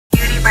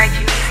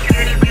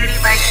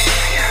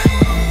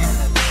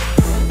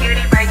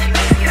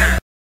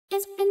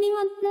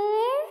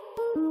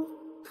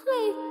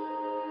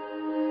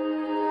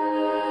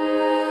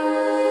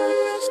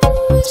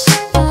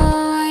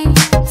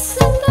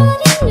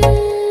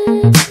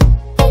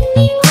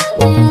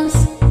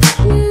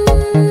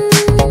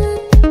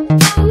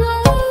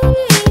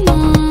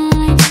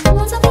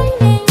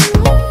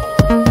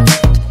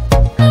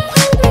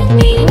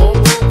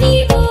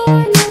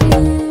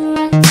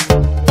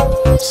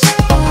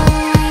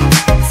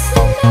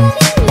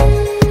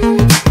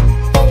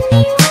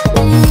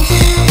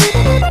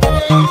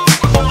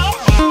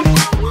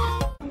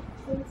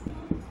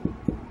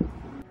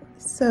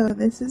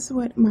This is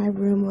what my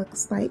room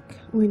looks like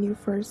when you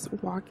first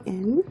walk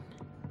in.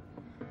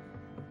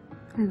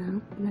 I don't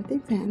know, nothing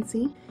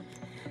fancy.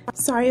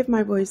 Sorry if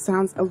my voice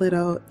sounds a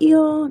little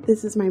ill.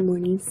 This is my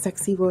morning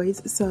sexy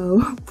voice,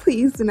 so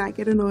please do not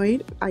get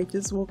annoyed. I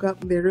just woke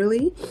up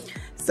literally.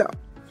 So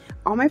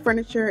all my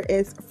furniture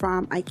is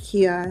from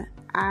IKEA.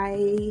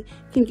 I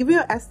can give you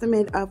an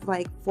estimate of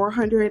like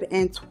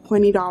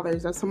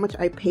 $420. That's how much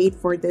I paid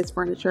for this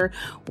furniture,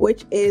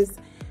 which is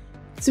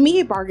to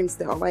me a bargain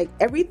still. Like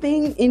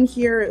everything in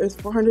here is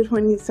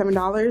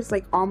 $427,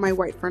 like all my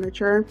white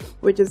furniture,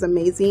 which is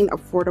amazing,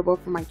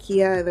 affordable from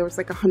IKEA. There was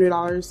like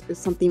 $100 or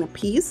something a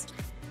piece.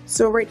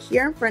 So right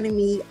here in front of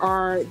me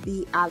are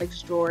the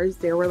Addict drawers.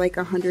 They were like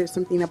 100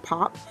 something a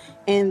pop,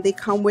 and they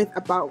come with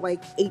about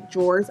like 8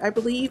 drawers, I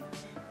believe.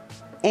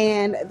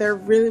 And they're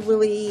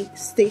really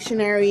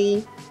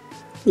stationary.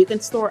 You can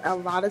store a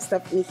lot of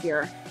stuff in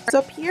here. So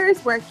up here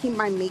is where I keep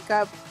my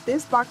makeup.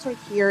 This box right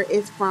here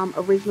is from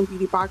Original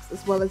Beauty Box,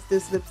 as well as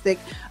this lipstick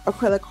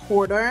acrylic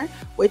holder,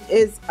 which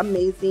is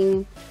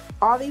amazing.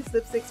 All these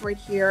lipsticks right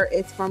here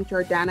is from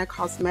Jordana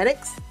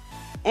Cosmetics.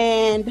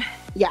 And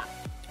yeah,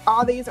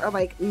 all these are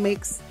like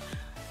mixed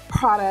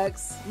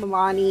products.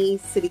 Milani,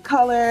 City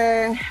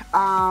Color,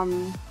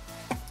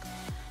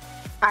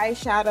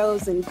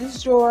 eyeshadows in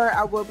this drawer.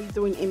 I will be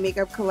doing a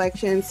makeup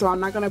collection, so I'm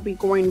not going to be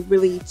going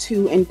really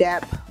too in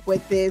depth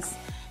with this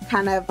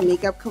kind of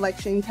makeup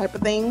collection type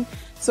of thing.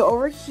 So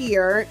over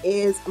here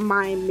is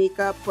my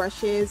makeup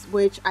brushes,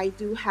 which I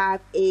do have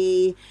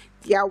a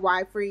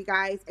DIY for you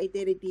guys. I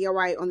did a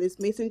DIY on this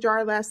mason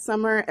jar last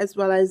summer, as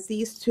well as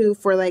these two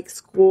for like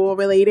school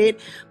related.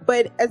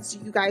 But as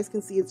you guys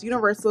can see, it's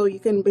universal. You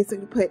can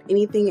basically put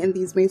anything in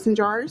these mason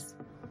jars.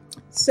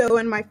 So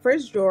in my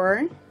first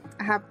drawer,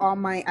 I have all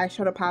my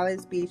eyeshadow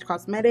palettes, Beige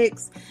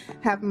Cosmetics,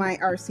 have my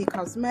RC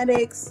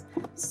Cosmetics,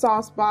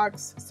 Sauce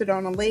Box,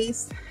 Sedona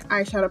Lace,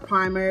 eyeshadow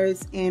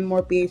primers, and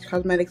more Beige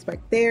Cosmetics back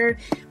there.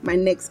 My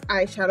NYX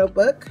eyeshadow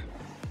book.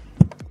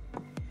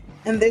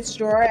 In this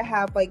drawer, I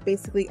have like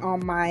basically all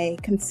my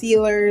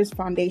concealers,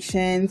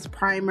 foundations,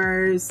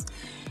 primers,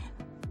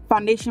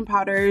 foundation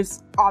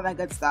powders, all that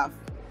good stuff.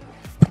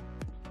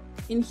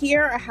 In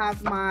here, I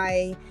have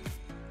my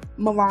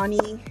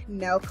Milani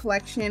nail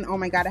collection. Oh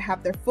my god, I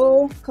have their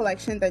full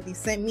collection that they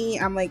sent me.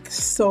 I'm like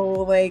so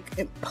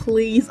like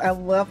pleased. I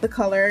love the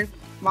color,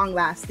 long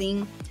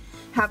lasting.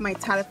 Have my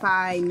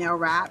Tatify nail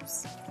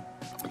wraps.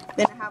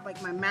 Then I have like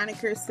my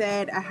manicure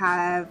set. I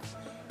have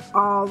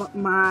all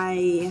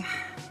my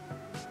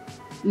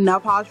nail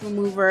polish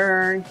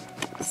remover,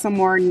 some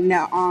more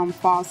nail,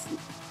 false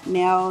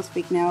nails,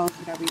 fake nails,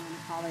 whatever you want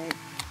to call it.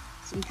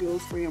 Some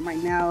jewels for my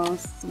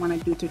nails. So when I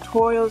do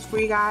tutorials for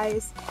you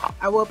guys,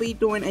 I will be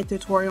doing a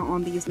tutorial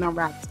on these nail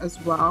wraps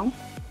as well.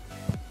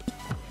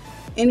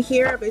 In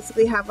here I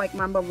basically have like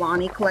my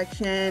Milani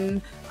collection,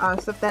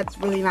 stuff that's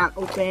really not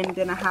open.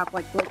 Then I have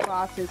like lip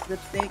glosses,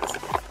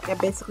 lipsticks that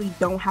basically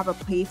don't have a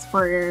place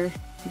for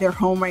their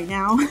home right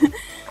now.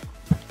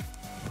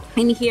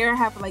 In here I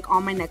have like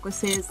all my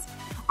necklaces.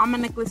 All my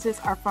necklaces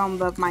are from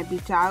Love My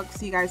Beach Out,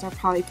 so you guys are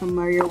probably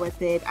familiar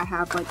with it. I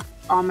have like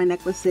all my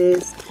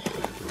necklaces,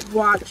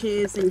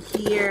 watches in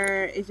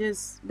here. It's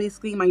just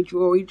basically my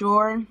jewelry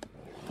drawer.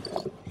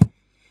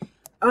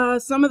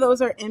 Some of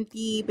those are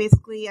empty.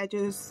 Basically I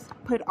just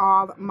put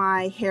all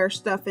my hair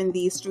stuff in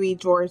these 3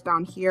 drawers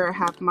down here. I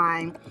have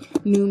my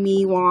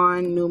Numi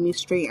wand, Numi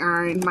straight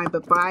iron, my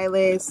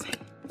Babyliss,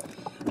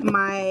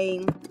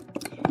 my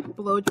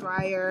blow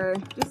dryer,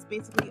 just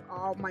basically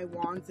all my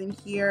wands in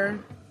here.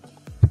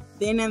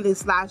 Then in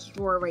this last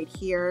drawer right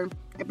here,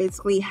 I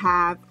basically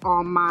have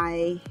all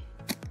my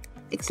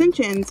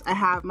extensions. I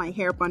have my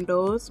hair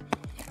bundles,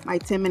 my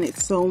 10-minute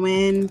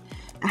sew-in.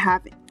 I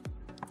have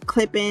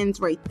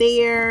clip-ins right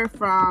there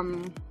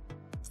from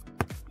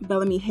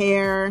Bellamy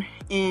Hair,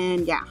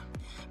 and yeah,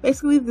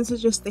 basically this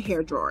is just the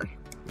hair drawer.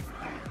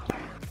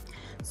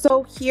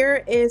 So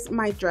here is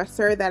my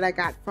dresser that I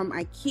got from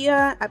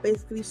IKEA. I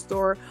basically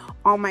store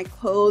all my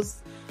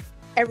clothes,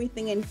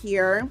 everything in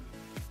here.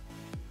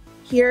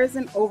 Here's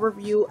an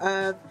overview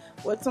of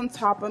what's on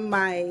top of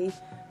my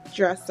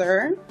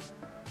dresser.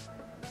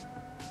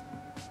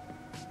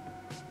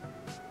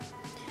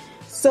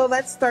 So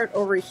let's start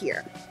over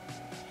here.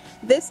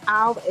 This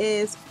owl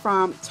is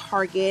from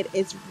Target.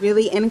 It's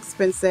really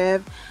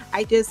inexpensive.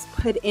 I just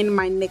put in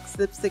my NYX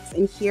lipsticks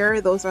in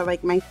here. Those are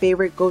like my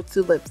favorite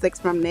go-to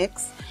lipsticks from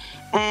NYX.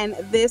 And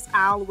this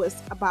owl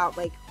was about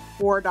like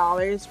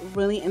 $4,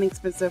 really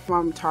inexpensive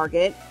from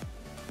Target.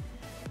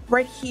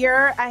 Right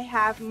here I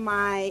have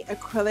my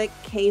acrylic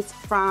case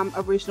from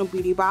Original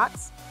Beauty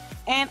Box,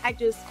 and I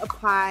just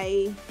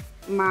apply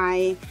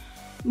my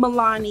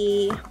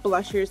Milani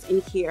blushers in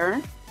here.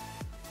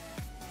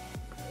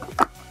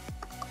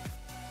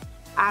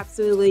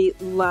 Absolutely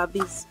love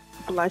these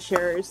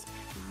blushers,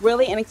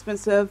 really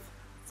inexpensive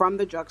from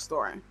the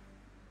drugstore.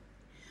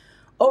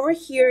 Over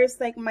here is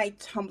like my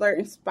Tumblr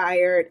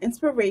inspired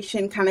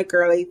inspiration kind of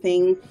girly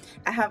thing.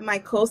 I have my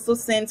Coastal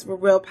Scents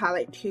Real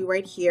palette too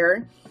right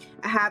here.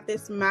 I have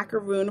this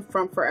macaroon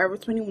from Forever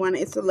 21.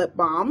 It's a lip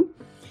balm.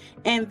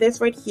 And this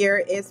right here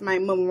is my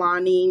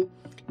Maybelline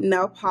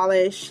nail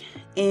polish,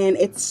 and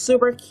it's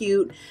super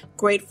cute,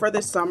 great for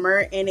the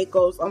summer, and it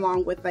goes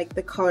along with like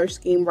the color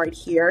scheme right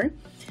here.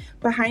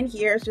 Behind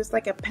here is just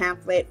like a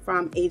pamphlet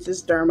from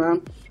Aegis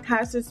Derma. It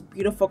has this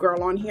beautiful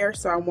girl on here,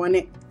 so I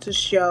wanted to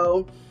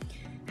show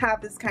how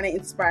this kind of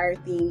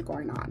inspired theme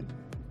going on.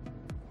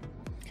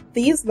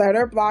 These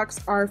letter blocks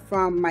are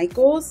from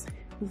Michaels,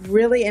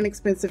 really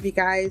inexpensive, you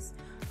guys,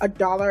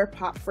 $1 a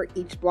pop for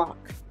each block.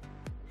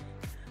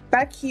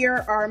 Back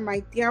here are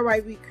my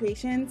DIY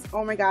recreations.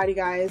 Oh my god, you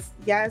guys,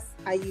 yes,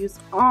 I use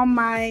all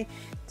my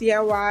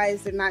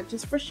DIYs. They're not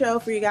just for show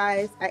for you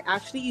guys, I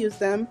actually use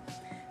them.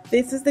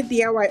 This is the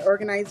DIY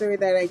organizer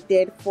that I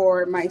did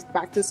for my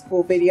back to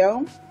school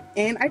video,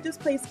 and I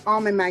just placed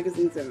all my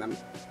magazines in them.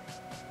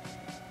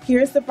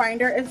 Here's the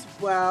binder as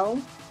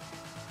well.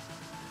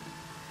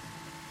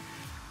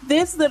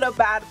 This little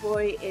bad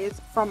boy is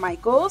from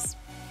Michaels.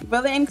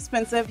 Really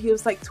inexpensive. He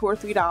was like $2 or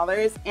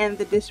 $3, and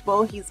the dish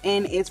bowl he's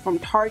in is from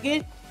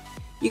Target.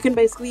 You can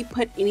basically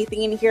put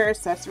anything in here,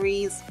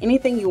 accessories,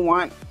 anything you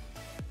want.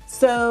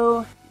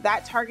 So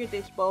that Target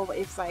dish bowl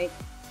is like,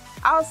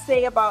 I'll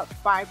say about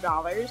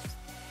 $5.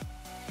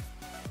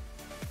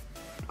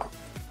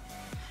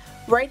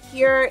 Right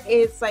here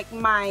is like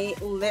my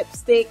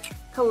lipstick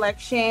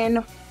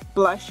collection,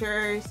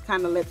 blushers,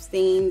 kind of lip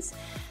stains,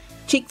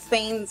 cheek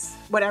stains,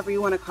 whatever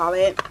you want to call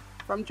it,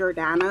 from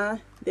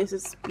Jordana. This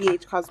is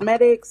Beige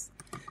Cosmetics,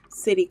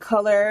 City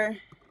Color,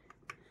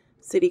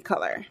 City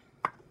Color.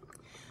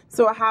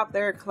 So I have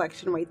their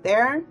collection right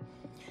there.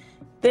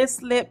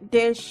 This lip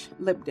dish,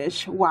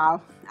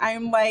 wow.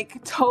 I'm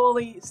like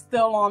totally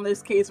still on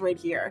this case right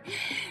here.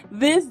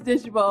 This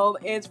dish bowl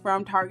is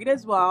from Target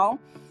as well.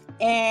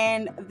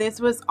 And this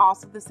was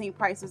also the same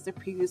price as the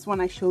previous one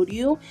I showed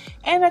you.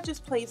 And I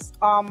just placed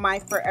all my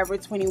Forever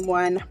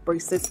 21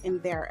 bracelets in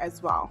there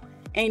as well.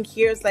 And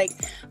here's like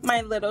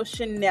my little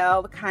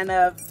Chanel kind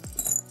of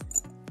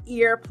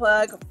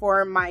earplug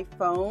for my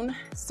phone.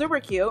 Super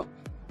cute.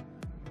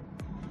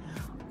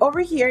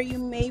 Over here you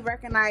may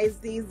recognize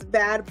these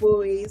bad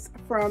boys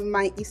from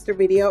my Easter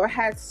video. I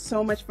had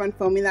so much fun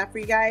filming that for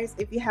you guys.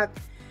 If you have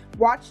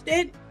watched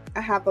it,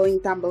 I have a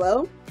link down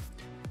below.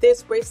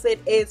 This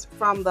bracelet is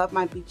from Love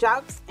My Beige,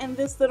 and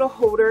this little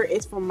holder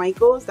is from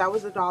Michaels. That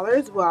was $1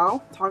 as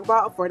well. Talk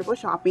about affordable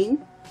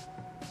shopping.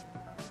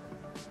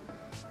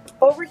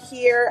 Over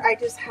here, I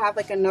just have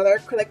like another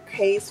acrylic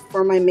case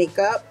for my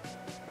makeup.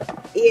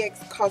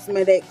 EX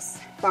Cosmetics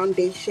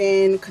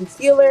foundation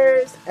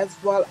concealers, as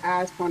well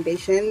as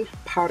foundation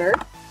powder.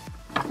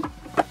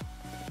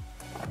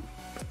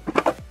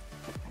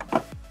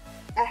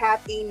 I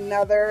have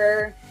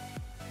another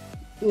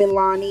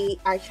Milani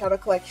eyeshadow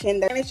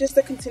collection, and it's just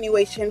a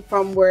continuation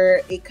from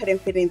where it couldn't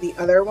fit in the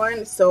other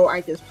one, so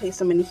I just placed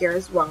them in here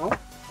as well.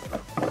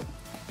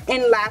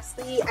 And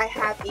lastly, I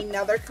have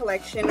another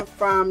collection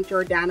from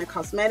Jordana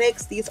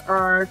Cosmetics. These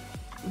are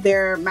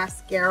their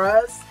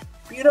mascaras,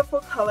 beautiful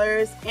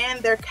colors,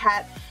 and their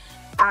cat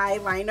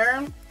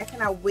eyeliner. I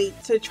cannot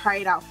wait to try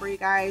it out for you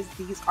guys.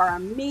 These are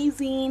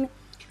amazing.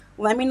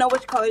 Let me know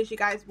which colors you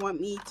guys want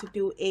me to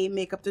do a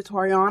makeup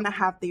tutorial on. I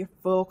have the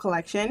full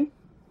collection.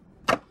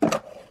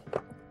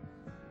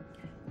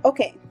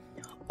 Okay,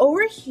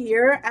 over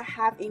here I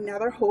have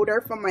another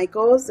holder from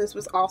Michaels. This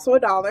was also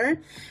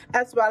 $1,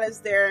 as well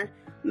as their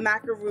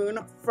macaroon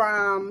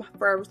from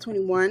Forever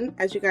 21,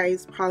 as you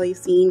guys probably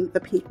seen the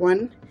pink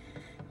one.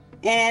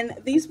 And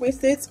these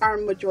bracelets are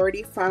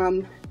majority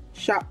from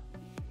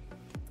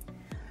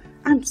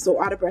I'm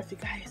so out of breath, you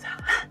guys.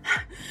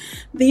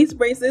 These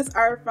bracelets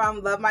are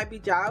from Love My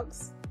Beige,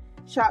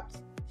 Shop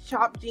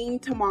Jean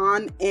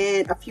Tamon,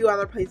 and a few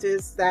other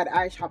places that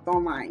I shopped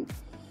online.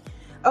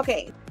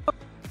 Okay,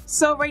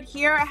 so right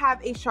here I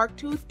have a shark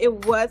tooth.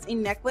 It was a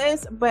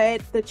necklace,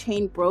 but the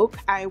chain broke.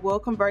 I will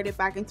convert it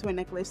back into a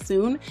necklace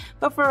soon,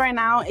 but for right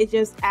now it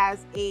just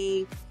as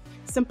a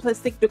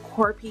simplistic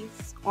decor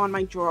piece on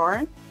my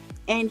drawer.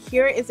 And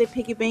here is a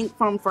piggy bank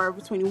from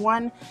Forever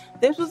 21.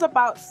 This was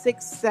about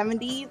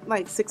 $6.70,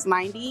 like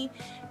 $6.90,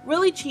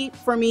 really cheap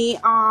for me.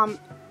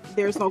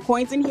 There's no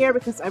coins in here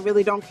because I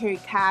really don't carry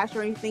cash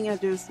or anything. I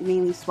just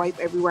mainly swipe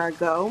everywhere I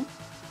go.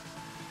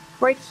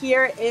 Right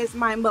here is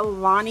my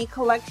Milani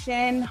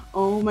collection.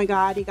 Oh my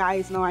god, you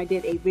guys know I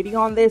did a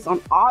video on this,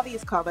 on all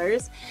these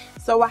colors,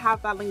 so I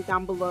have that link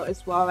down below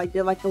as well. I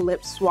did like a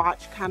lip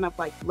swatch kind of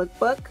like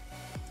lookbook.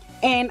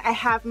 And I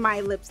have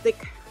my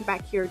lipstick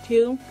back here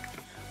too.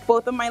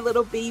 Both of my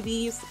little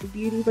babies,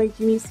 Beauty by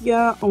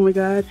Anastasia. Oh my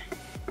god,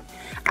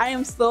 I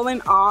am still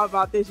in awe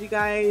about this, you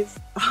guys.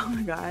 Oh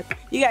my god,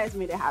 you guys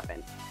made it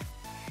happen.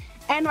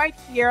 And right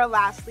here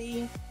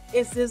lastly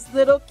is this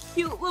little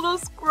cute little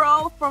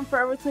squirrel from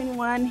Forever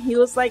 21. He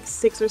was like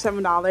 $6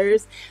 or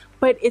 $7,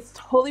 but it's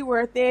totally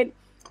worth it.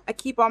 I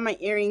keep all my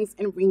earrings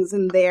and rings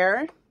in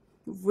there.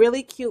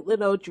 Really cute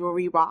little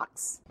jewelry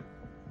box.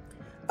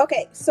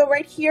 Okay, so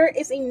right here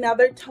is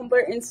another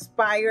Tumblr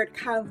inspired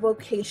kind of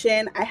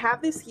location. I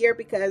have this here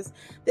because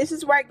this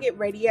is where I get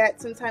ready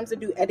at. Sometimes I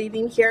do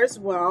editing here as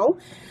well.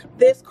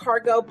 This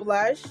cargo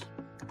blush,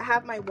 I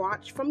have my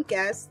watch from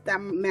Guess that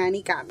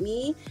Manny got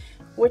me,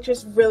 which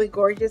is really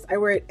gorgeous. I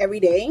wear it every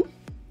day.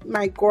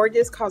 My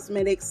Gorgeous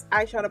Cosmetics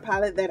eyeshadow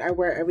palette that I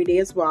wear every day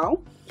as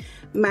well.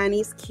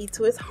 Manny's Key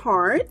to His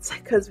Heart,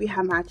 because we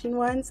have matching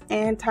ones.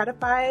 And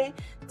Tatify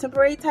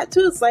temporary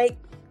tattoos. Like,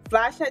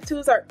 flash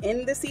tattoos are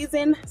in the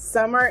season,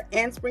 summer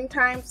and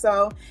springtime,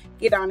 so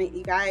get on it,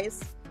 you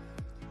guys.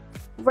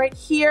 Right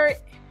here,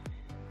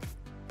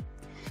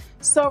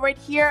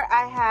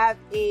 I have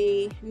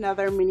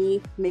another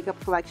mini makeup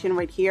collection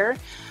right here.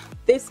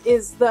 This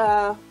is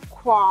the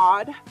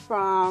Quad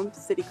from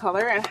City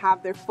Color, and I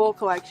have their full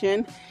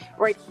collection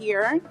right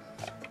here.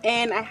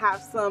 And I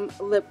have some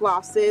lip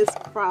glosses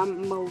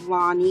from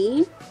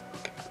Milani.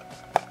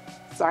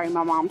 Sorry,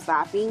 my mom's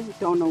laughing.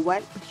 Don't know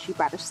what, but she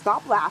better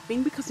stop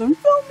laughing because I'm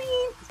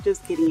filming.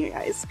 Just kidding, you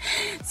guys.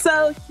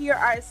 So here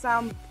are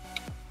some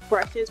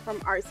brushes from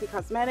RC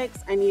Cosmetics.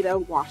 I need to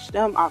wash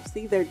them.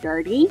 Obviously, they're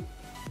dirty.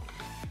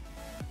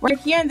 Right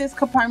here in this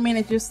compartment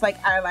is just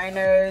like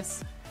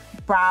eyeliners,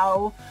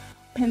 brow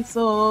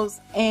pencils,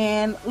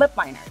 and lip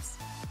liners.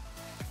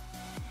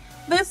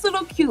 This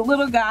little cute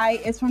little guy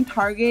is from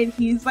Target.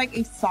 He's like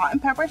a salt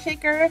and pepper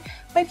shaker,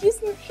 but he's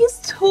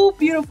too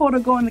beautiful to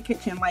go in the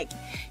kitchen. Like,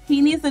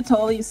 he needs to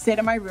totally sit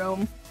in my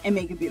room and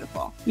make it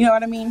beautiful. You know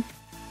what I mean?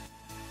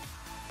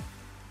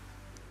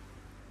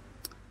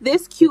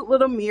 This cute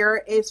little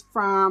mirror is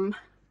from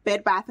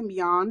Bed Bath &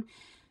 Beyond.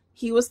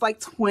 He was like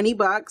 20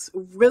 bucks.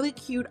 Really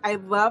cute. I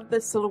love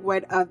the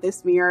silhouette of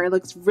this mirror. It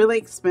looks really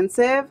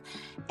expensive,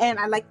 and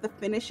I like the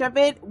finish of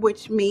it,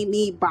 which made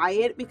me buy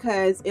it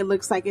because it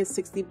looks like it's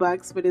 60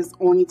 bucks, but it's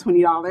only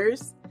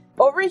 $20.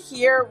 Over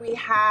here we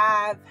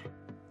have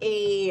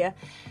a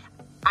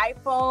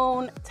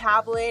iPhone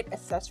tablet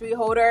accessory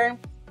holder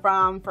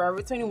from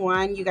Forever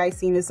 21. You guys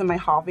seen this in my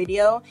haul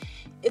video.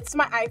 It's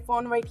my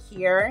iPhone right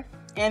here,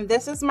 and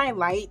this is my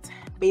light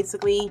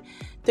basically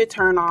to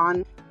turn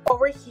on.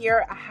 Over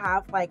here I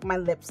have like my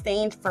lip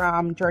stain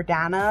from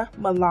Jordana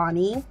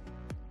Milani.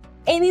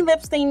 Any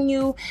lip stain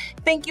you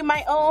think you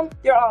might own,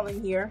 they're all in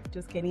here.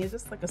 Just kidding, it's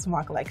just like a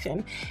small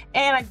collection.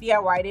 And I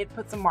DIY'd it,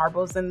 put some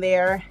marbles in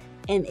there,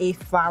 and a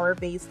flower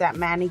vase that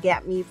Manny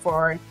got me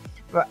for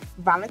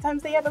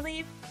Valentine's Day, I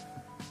believe.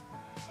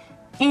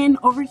 And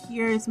over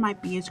here is my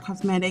Beige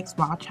Cosmetics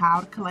Wild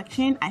Child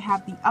collection. I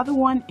have the other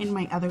one in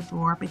my other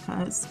drawer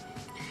because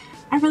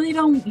I really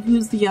don't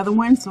use the other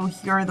ones, so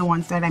here are the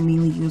ones that I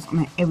mainly use on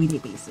an everyday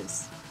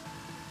basis.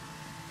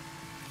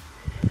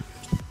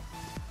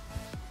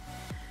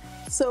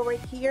 So right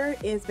here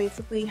is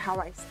basically how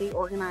I stay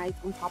organized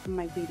on top of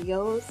my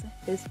videos.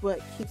 This is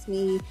what keeps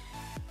me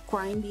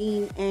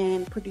grinding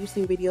and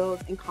producing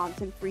videos and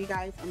content for you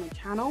guys on my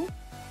channel.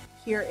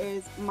 Here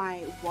is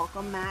my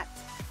welcome mat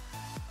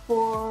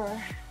for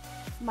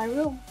my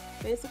room.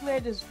 Basically, I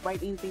just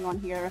write anything on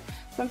here.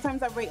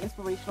 Sometimes I write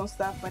inspirational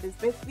stuff, but it's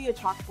basically a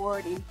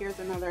chalkboard, and here's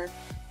another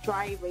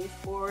dry erase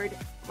board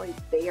right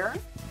there.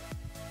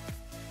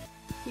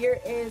 Here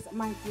is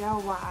my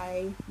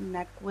DIY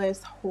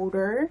necklace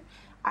holder.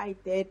 I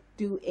did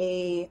do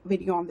a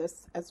video on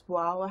this as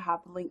well. I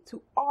have a link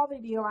to all the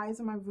DIYs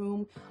in my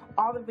room,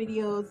 all the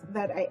videos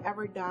that I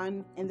ever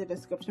done in the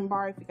description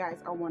bar if you guys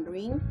are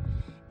wondering.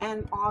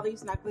 And all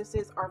these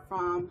necklaces are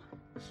from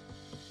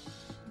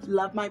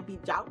Love My Beige.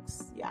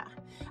 Yeah,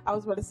 I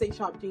was about to say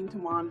Shop Jean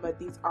Tamon, but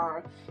these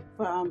are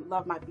from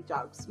Love My Beige.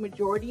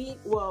 Majority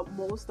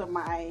of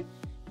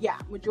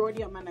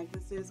my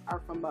necklaces are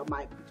from Love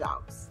My Beige.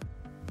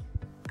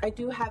 I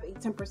do have a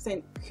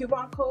 10%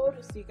 coupon code,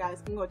 so you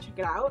guys can go check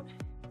it out.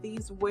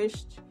 These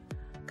wished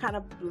kind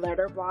of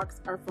letter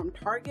blocks are from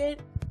Target.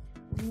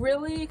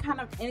 Really kind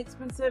of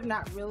inexpensive,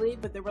 not really,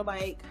 but they were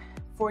like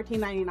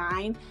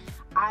 $14.99.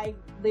 I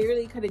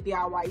literally could have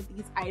DIY'd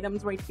these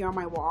items right here on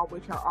my wall,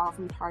 which are all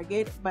from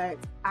Target, but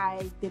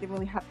I didn't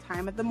really have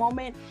time at the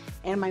moment,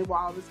 and my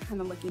wall was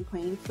kind of looking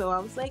plain, so I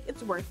was like,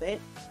 it's worth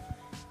it.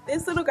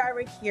 This little guy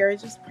right here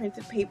is just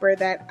printed paper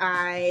that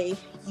I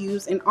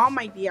use in all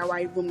my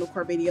DIY room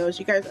decor videos.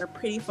 You guys are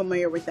pretty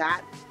familiar with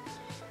that.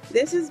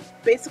 This is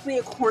basically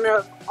a corner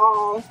of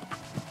all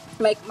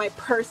like my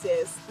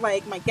purses,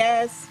 like my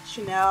Guess,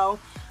 Chanel,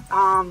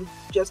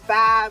 Just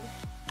Fab,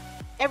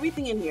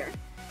 everything in here.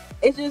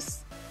 It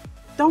just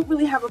don't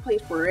really have a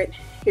place for it.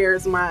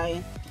 Here's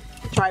my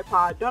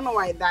tripod. Don't know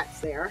why that's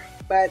there,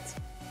 but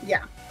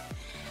yeah.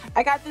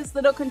 I got this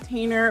little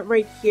container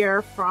right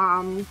here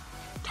from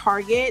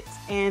Target,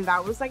 and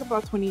that was like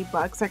about 20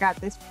 bucks. I got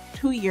this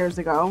 2 years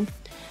ago.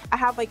 I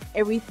have like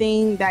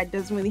everything that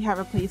doesn't really have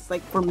a place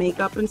like for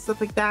makeup and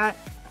stuff like that.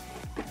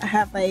 I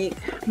have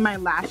like my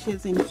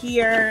lashes in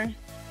here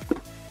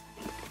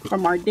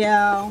from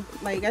Ardell.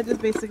 Like I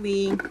just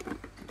basically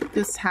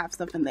just have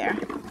stuff in there.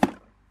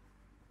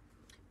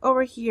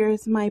 Over here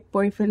is my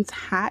boyfriend's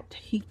hat.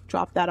 He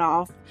dropped that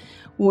off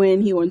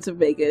when he went to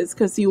Vegas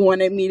because he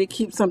wanted me to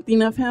keep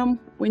something of him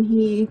when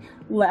he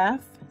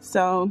left.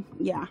 So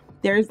yeah,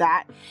 there's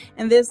that.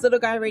 And this little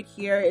guy right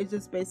here is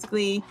just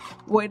basically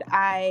what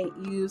I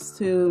use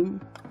to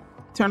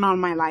turn on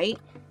my light.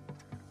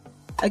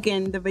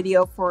 Again, the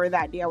video for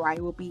that DIY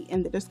will be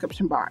in the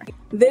description bar.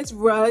 This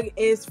rug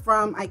is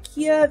from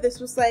IKEA. This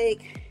was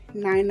like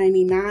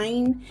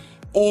 $9.99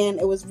 and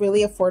it was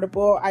really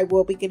affordable. I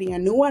will be getting a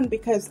new one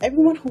because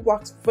everyone who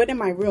walks foot in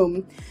my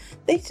room,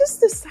 they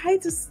just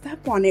decide to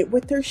step on it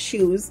with their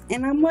shoes,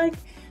 and I'm like,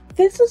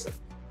 this is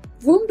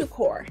room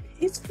decor.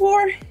 It's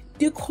for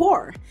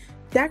decor,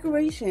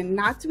 decoration,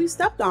 not to be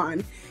stepped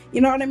on.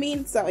 You know what I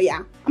mean? So yeah,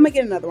 I'm gonna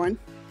get another one.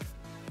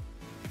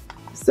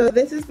 So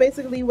this is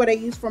basically what I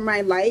use for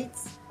my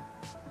lights.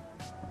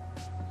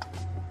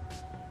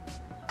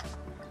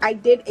 I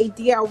did a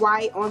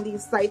DIY on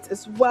these lights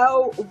as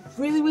well.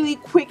 Really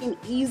quick and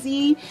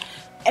easy.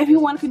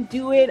 Everyone can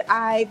do it.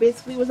 I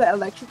basically was an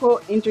electrical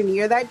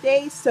engineer that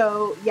day.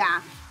 So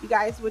yeah, you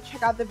guys would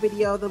check out the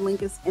video. The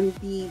link is in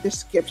the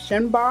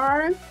description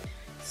bar.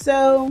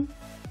 So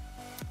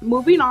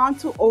moving on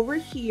to over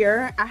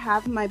here, I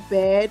have my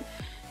bed.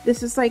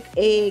 This is like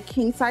a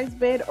king size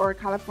bed or a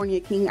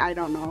California king, I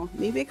don't know.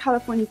 Maybe a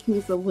California king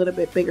is a little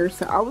bit bigger,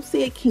 so I would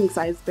say a king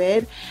size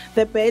bed.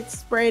 The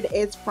bedspread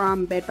is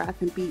from Bed Bath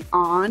 &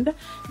 Beyond.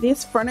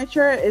 This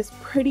furniture is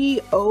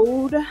pretty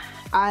old.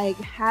 I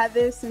had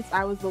this since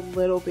I was a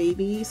little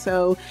baby,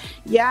 so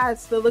yeah, it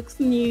still looks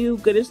new,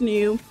 good as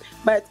new,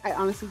 but I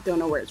honestly don't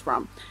know where it's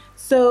from.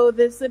 So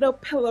this little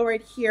pillow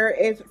right here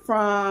is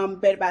from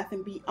Bed Bath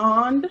 &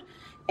 Beyond.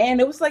 And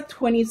it was like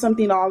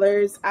 $20-something.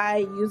 I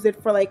use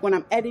it for like when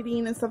I'm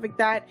editing and stuff like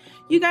that.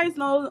 You guys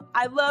know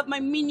I love my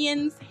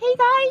minions. Hey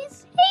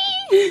guys,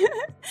 hey!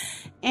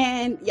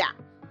 And yeah,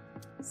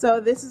 so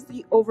this is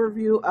the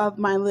overview of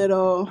my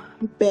little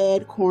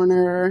bed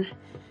corner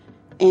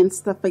and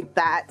stuff like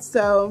that.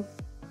 So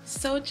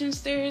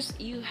Gensters,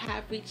 you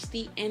have reached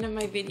the end of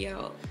my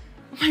video.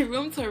 My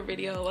room tour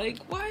video. Like,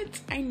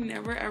 what? I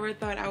never ever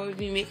thought I would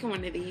be making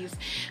one of these.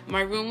 My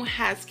room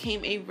has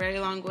came a very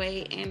long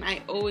way, and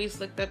I always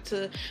looked up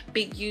to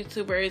big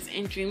YouTubers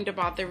and dreamed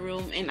about their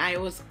room, and I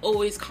was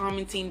always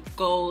commenting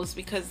goals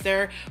because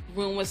their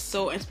room was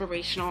so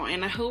inspirational,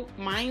 and I hope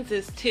mine's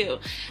is too.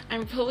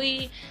 I'm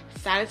really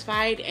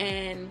satisfied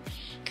and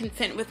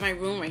content with my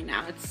room right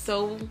now. It's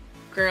so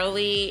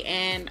girly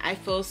and I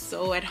feel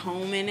so at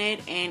home in it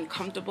and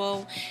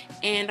comfortable,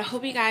 and I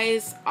hope you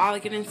guys all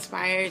get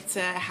inspired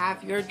to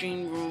have your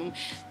dream room,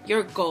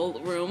 your goal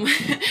room.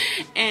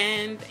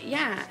 And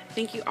yeah,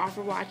 thank you all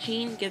for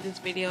watching. Give this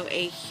video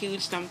a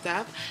huge thumbs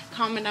up,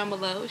 comment down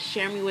below,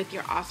 share me with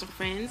your awesome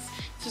friends,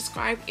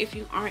 subscribe if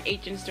you aren't a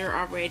Genster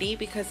already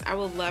because I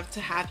would love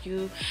to have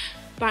you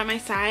by my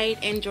side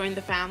and join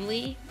the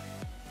family.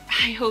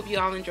 I hope you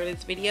all enjoyed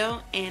this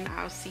video, and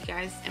I'll see you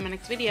guys in my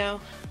next video.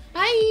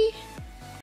 Bye!